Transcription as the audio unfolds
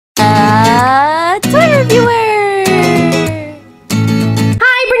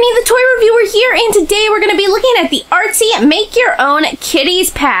here, and today we're going to be looking at the Artsi Make Your Own Kitties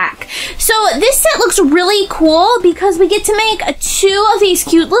pack. So this set looks really cool because we get to make two of these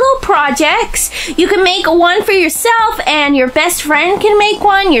cute little projects. You can make one for yourself and your best friend can make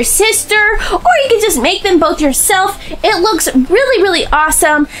one, your sister, or you can just make them both yourself. It looks really, really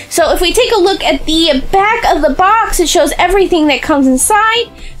awesome. So if we take a look at the back of the box, it shows everything that comes inside.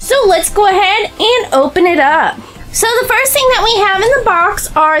 So let's go ahead and open it up. So the first thing that we have in the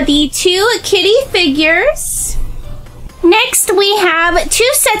box are the two kitty figures. Next we have two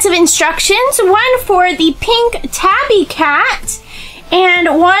sets of instructions, one for the pink tabby cat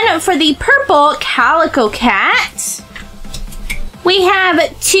and one for the purple calico cat. We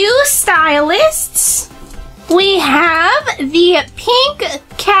have two stylists. We have the pink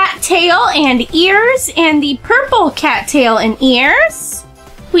cat tail and ears and the purple cat tail and ears.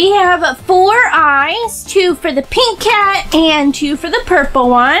 We have 4 eyes, 2 for the pink cat and 2 for the purple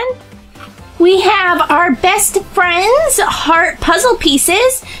one. We have our best friends heart puzzle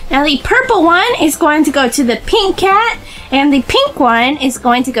pieces. Now the purple one is going to go to the pink cat and the pink one is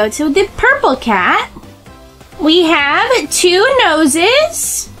going to go to the purple cat. We have 2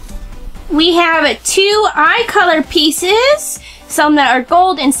 noses. We have 2 eye color pieces. Some that are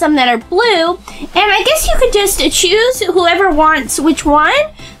gold and some that are blue. And I guess you could just choose whoever wants which one.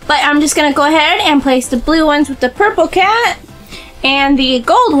 But I'm just going to go ahead and place the blue ones with the purple cat and the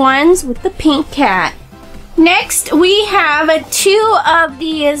gold ones with the pink cat. Next, we have 2 of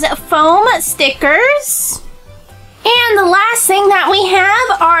these foam stickers. And the last thing that we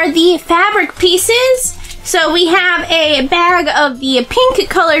have are the fabric pieces. So we have a bag of the pink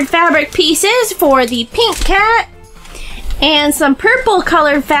colored fabric pieces for the pink cat and some purple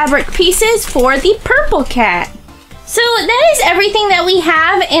colored fabric pieces for the purple cat. So that is everything that we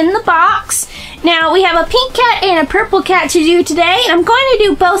have in the box. Now we have a pink cat and a purple cat to do today. I'm going to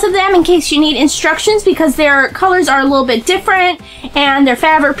do both of them in case you need instructions because their colors are a little bit different and their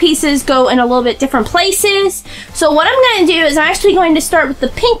fabric pieces go in a little bit different places. So what I'm going to do is I'm actually going to start with the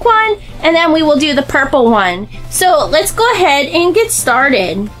pink one and then we will do the purple one. So let's go ahead and get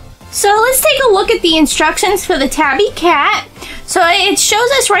started. So let's take a look at the instructions for the tabby cat. So it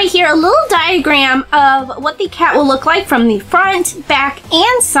shows us right here a little diagram of what the cat will look like from the front, back,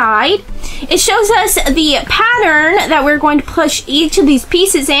 and side. It shows us the pattern that we're going to push each of these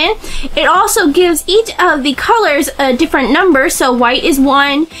pieces in. It also gives each of the colors a different number. So white is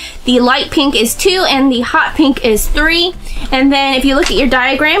 1, the light pink is 2, and the hot pink is 3. And then if you look at your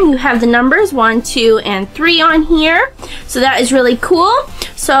diagram, you have the numbers 1, 2, and 3 on here. So that is really cool.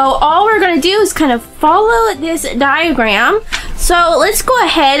 So all we're going to do is kind of follow this diagram. So let's go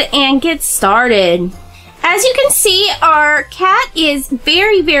ahead and get started. As you can see, our cat is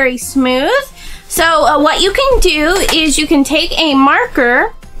very, very smooth. So what you can do is you can take a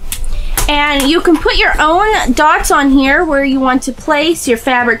marker and you can put your own dots on here where you want to place your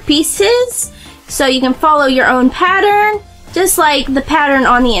fabric pieces. So you can follow your own pattern, just like the pattern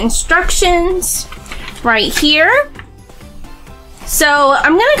on the instructions right here. So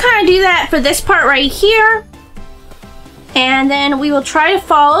I'm going to kind of do that for this part right here. And then we will try to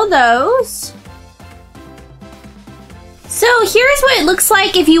follow those. So here's what it looks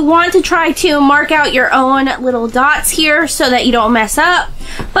like if you want to try to mark out your own little dots here so that you don't mess up.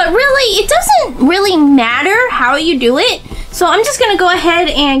 But really, it doesn't really matter how you do it. So I'm just going to go ahead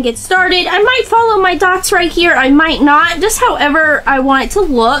and get started. I might follow my dots right here. I might not, just however I want it to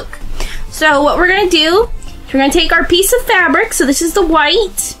look. So what we're going to do, we're going to take our piece of fabric. So this is the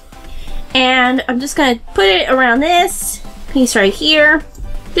white. And I'm just going to put it around this piece right here.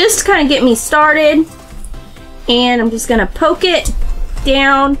 Just to kind of get me started. And I'm just going to poke it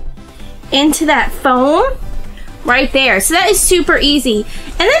down into that foam right there. So that is super easy.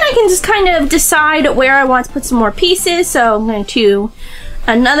 And then I can just kind of decide where I want to put some more pieces. So I'm going to do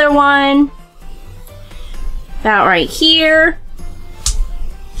another one about right here.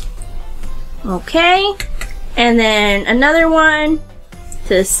 Okay. And then another one to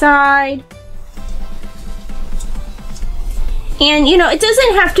the side. And you know, it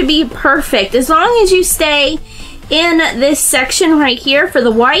doesn't have to be perfect. As long as you stay in this section right here for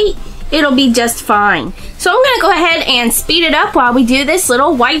the white, it'll be just fine. So I'm going to go ahead and speed it up while we do this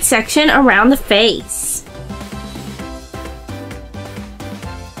little white section around the face.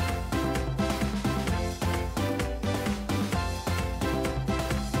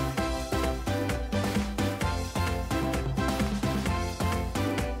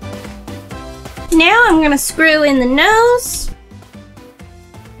 Now I'm going to screw in the nose.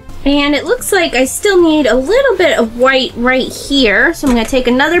 And it looks like I still need a little bit of white right here. So I'm going to take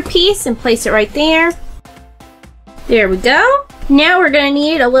another piece and place it right there. There we go. Now we're going to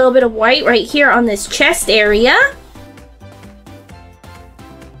need a little bit of white right here on this chest area.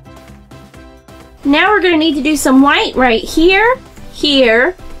 Now we're going to need to do some white right here,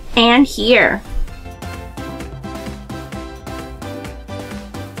 here, and here.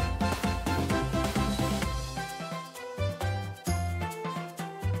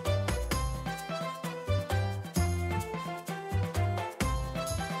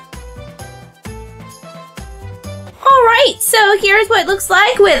 Alright, so here's what it looks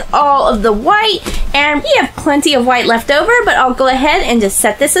like with all of the white, and we have plenty of white left over, but I'll go ahead and just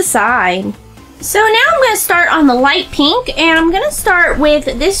set this aside. So now I'm going to start on the light pink, and I'm going to start with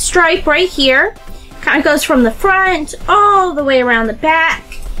this stripe right here. Kind of goes from the front all the way around the back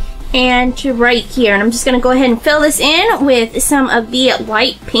and to right here. And I'm just going to go ahead and fill this in with some of the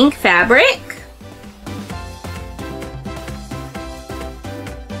light pink fabric.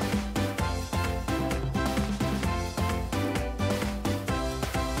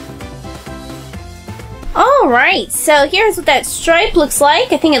 Alright, so here's what that stripe looks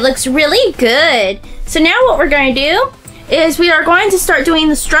like. I think it looks really good. So now what we're going to do is we are going to start doing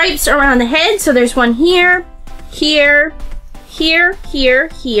the stripes around the head. So there's one here, here, here, here,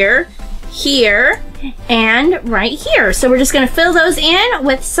 here, here, and right here. So we're just going to fill those in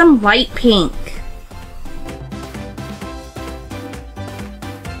with some light pink.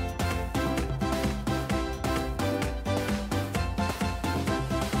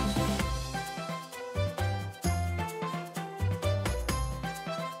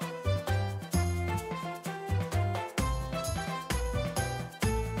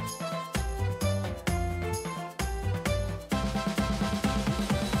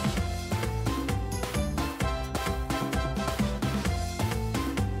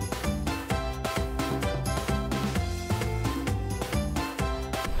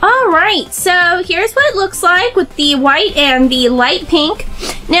 Alright, so here's what it looks like with the white and the light pink.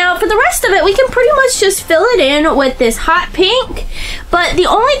 Now for the rest of it, we can pretty much just fill it in with this hot pink. But the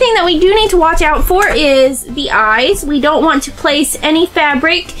only thing that we do need to watch out for is the eyes. We don't want to place any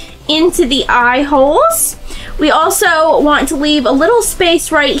fabric into the eye holes. We also want to leave a little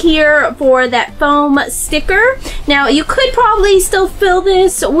space right here for that foam sticker. Now you could probably still fill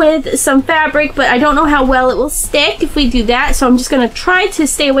this with some fabric, but I don't know how well it will stick if we do that, so I'm just going to try to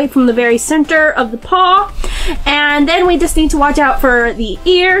stay away from the very center of the paw. And then we just need to watch out for the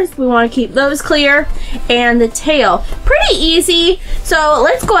ears. We want to keep those clear, and the tail. Pretty easy, so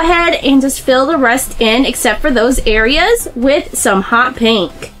let's go ahead and just fill the rest in except for those areas with some hot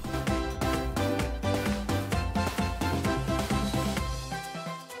pink.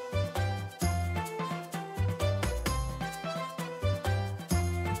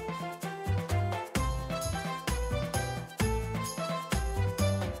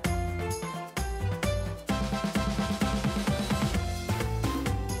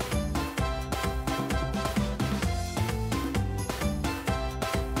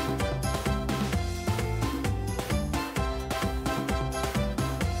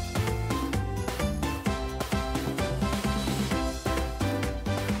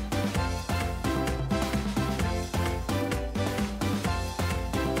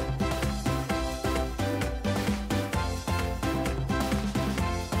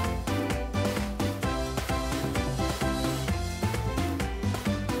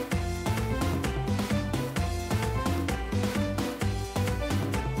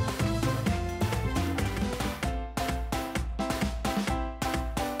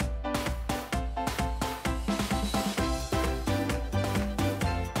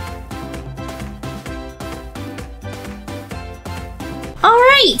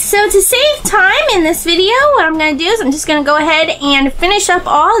 Alright, so to save time in this video, what I'm going to do is I'm just going to go ahead and finish up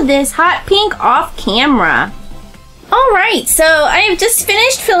all of this hot pink off camera. Alright, so I have just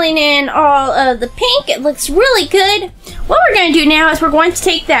finished filling in all of the pink. It looks really good. What we're going to do now is we're going to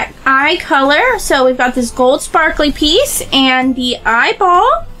take that eye color. So we've got this gold sparkly piece and the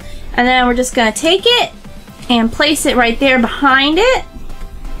eyeball. And then we're just going to take it and place it right there behind it.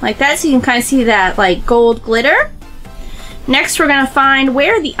 Like that, so you can kind of see that like gold glitter. Next, we're going to find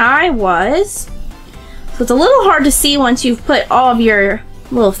where the eye was. So it's a little hard to see once you've put all of your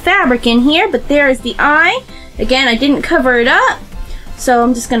little fabric in here, but there is the eye. Again, I didn't cover it up, so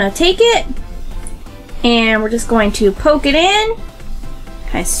I'm just going to take it and we're just going to poke it in,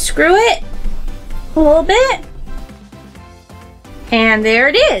 kind of screw it a little bit, and there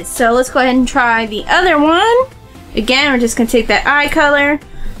it is. So let's go ahead and try the other one. Again, we're just going to take that eye color,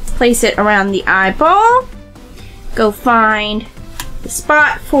 place it around the eyeball. Go find the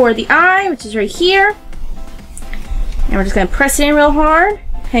spot for the eye, which is right here. And we're just going to press it in real hard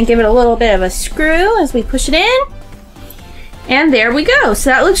and give it a little bit of a screw as we push it in. And there we go. So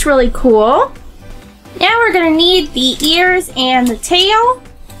that looks really cool. Now we're gonna need the ears and the tail.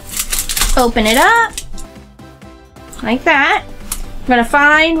 Open it up. Like that. I'm gonna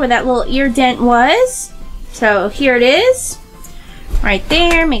find where that little ear dent was. So here it is. Right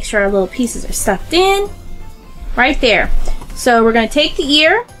there. Make sure our little pieces are stuffed in. Right there. So we're gonna take the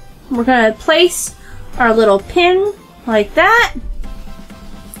ear. We're gonna place our little pin like that.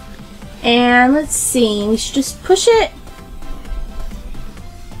 And let's see, we should just push it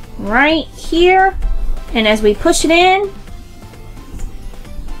right here. And as we push it in,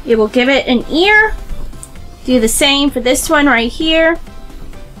 it will give it an ear. Do the same for this one right here.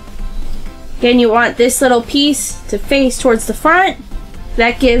 Again, you want this little piece to face towards the front.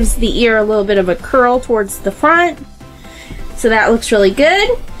 That gives the ear a little bit of a curl towards the front. So that looks really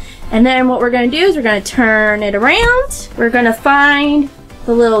good. And then what we're going to do is we're going to turn it around. We're going to find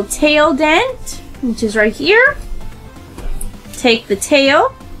the little tail dent, which is right here. Take the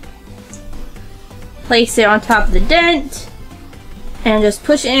tail, place it on top of the dent, and just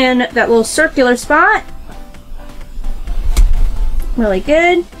push in that little circular spot. Really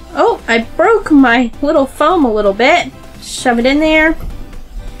good. Oh, I broke my little foam a little bit. Shove it in there.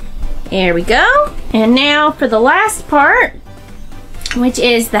 There we go. And now for the last part, which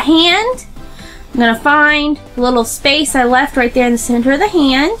is the hand. I'm gonna find the little space I left right there in the center of the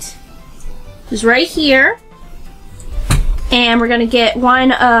hand, which is right here. And we're gonna get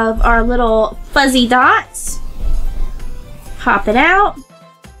one of our little fuzzy dots. Pop it out.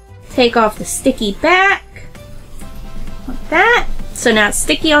 Take off the sticky back. Like that. So now it's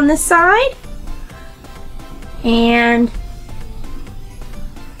sticky on this side. And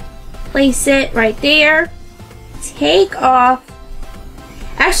place it right there. Take off.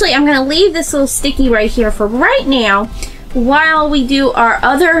 Actually, I'm going to leave this little sticky right here for right now while we do our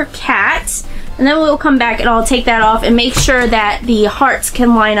other cats. And then we'll come back and I'll take that off and make sure that the hearts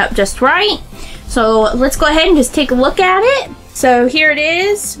can line up just right. So let's go ahead and just take a look at it. So here it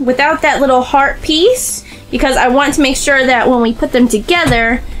is without that little heart piece, because I want to make sure that when we put them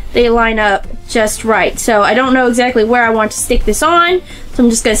together, they line up just right. So I don't know exactly where I want to stick this on. So I'm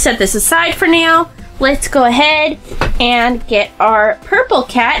just going to set this aside for now. Let's go ahead and get our purple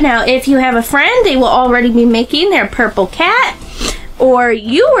cat. Now, if you have a friend, they will already be making their purple cat. Or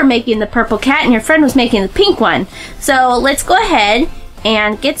you were making the purple cat and your friend was making the pink one. So let's go ahead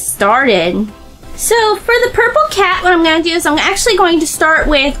and get started. So for the purple cat, what I'm going to do is I'm actually going to start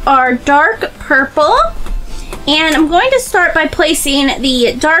with our dark purple. And I'm going to start by placing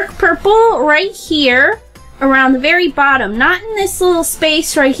the dark purple right here around the very bottom, not in this little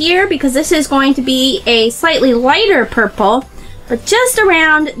space right here, because this is going to be a slightly lighter purple, but just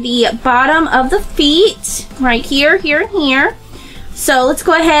around the bottom of the feet, right here, here, and here. So let's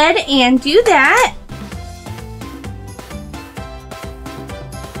go ahead and do that.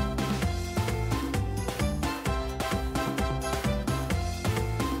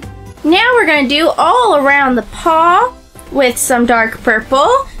 Now we're going to do all around the paw with some dark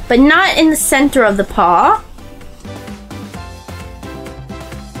purple, but not in the center of the paw.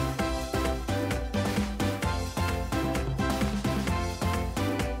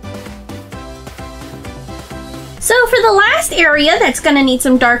 So for the last area that's going to need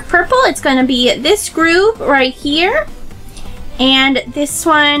some dark purple, it's going to be this groove right here. And this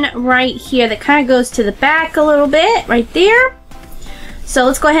one right here that kind of goes to the back a little bit, right there. So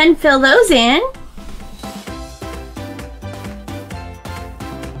let's go ahead and fill those in.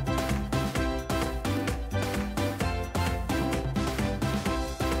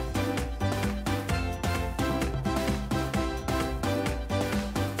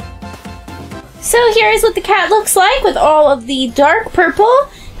 So here's what the cat looks like with all of the dark purple.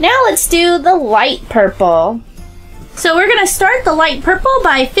 Now let's do the light purple. So we're going to start the light purple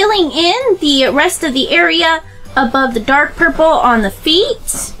by filling in the rest of the area above the dark purple on the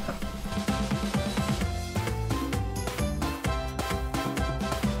feet.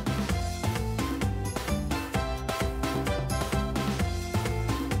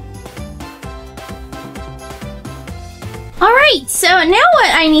 Alright, so now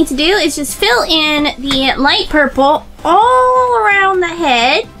what I need to do is just fill in the light purple all around the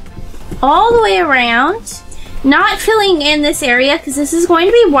head, all the way around. Not filling in this area because this is going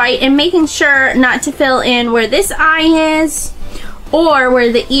to be white, and making sure not to fill in where this eye is or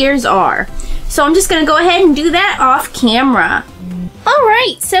where the ears are. So I'm just going to go ahead and do that off camera.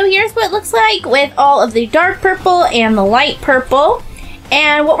 Alright, so here's what it looks like with all of the dark purple and the light purple.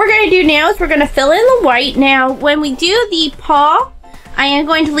 And what we're going to do now is we're going to fill in the white. Now, when we do the paw, I am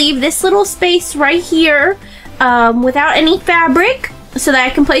going to leave this little space right here without any fabric. so that I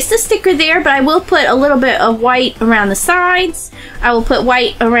can place the sticker there, but I will put a little bit of white around the sides. I will put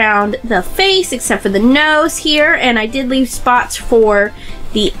white around the face, except for the nose here, and I did leave spots for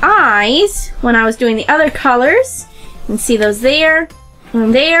the eyes when I was doing the other colors. You can see those there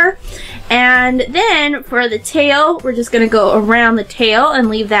and there. And then for the tail, we're just going to go around the tail and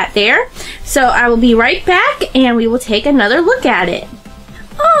leave that there. So I will be right back and we will take another look at it.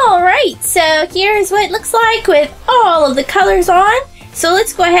 Alright, so here's what it looks like with all of the colors on. So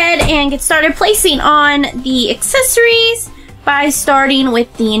let's go ahead and get started placing on the accessories by starting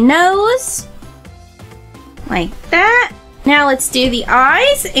with the nose, like that. Now let's do the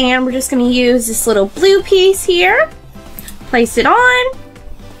eyes, and we're just going to use this little blue piece here. Place it on,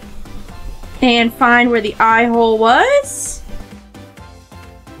 and find where the eye hole was.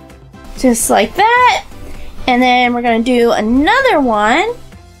 Just like that. And then we're going to do another one,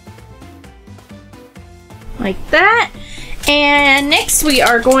 like that. And next we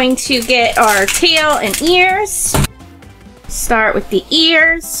are going to get our tail and ears. Start with the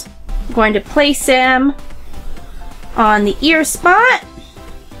ears. I'm going to place them on the ear spot,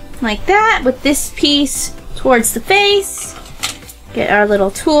 like that, with this piece towards the face. Get our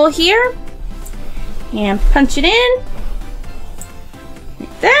little tool here and punch it in,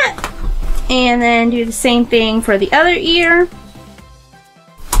 like that. And then do the same thing for the other ear.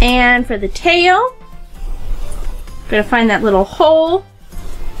 And for the tail, gonna find that little hole,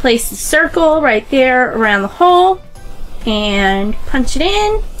 place the circle right there around the hole, and punch it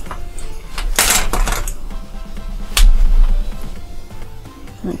in.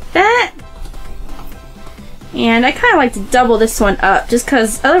 Like that. And I kind of like to double this one up just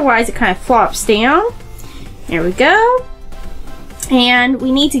because otherwise it kind of flops down. There we go. And we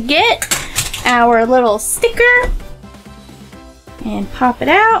need to get our little sticker and pop it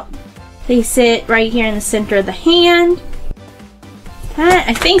out. Place it right here in the center of the hand.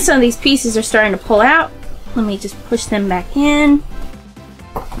 I think some of these pieces are starting to pull out. Let me just push them back in.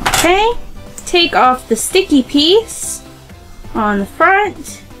 Okay. Take off the sticky piece on the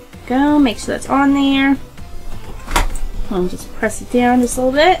front. Go. Make sure that's on there. And just press it down just a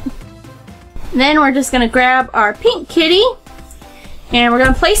little bit. Then we're just going to grab our pink kitty. And we're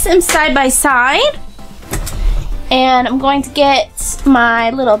going to place them side by side. And I'm going to get my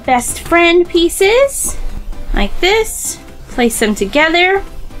little best friend pieces, like this. Place them together.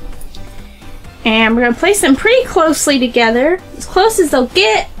 And we're going to place them pretty closely together, as close as they'll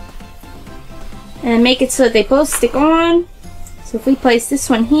get. And make it so that they both stick on. So if we place this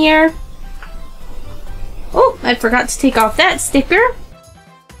one here. Oh, I forgot to take off that sticker.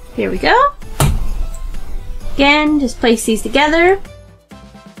 Here we go. Again, just place these together.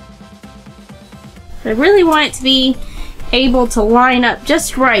 I really want it to be able to line up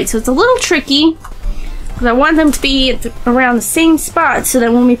just right, so it's a little tricky because I want them to be around the same spot so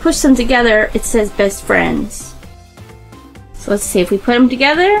that when we push them together it says best friends. So let's see if we put them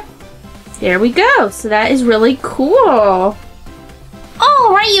together. There we go. So that is really cool.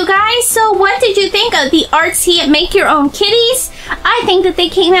 Alright you guys, so what did you think of the Artsi Make Your Own Kitties? I think that they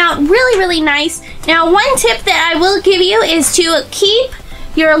came out really nice. Now one tip that I will give you is to keep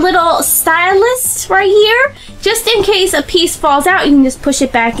your little stylus right here, just in case a piece falls out, you can just push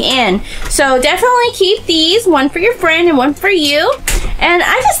it back in. So definitely keep these, one for your friend and one for you. And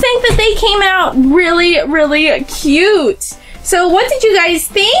I just think that they came out really cute. So what did you guys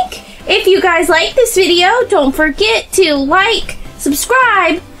think? If you guys like this video, don't forget to like,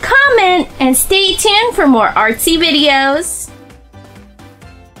 subscribe, comment, and stay tuned for more artsy videos.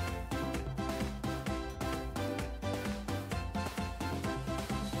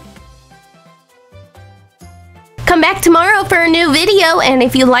 Come back tomorrow for a new video, and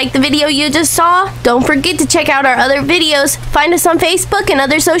if you like the video you just saw, don't forget to check out our other videos. Find us on Facebook and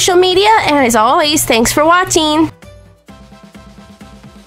other social media, and as always, thanks for watching.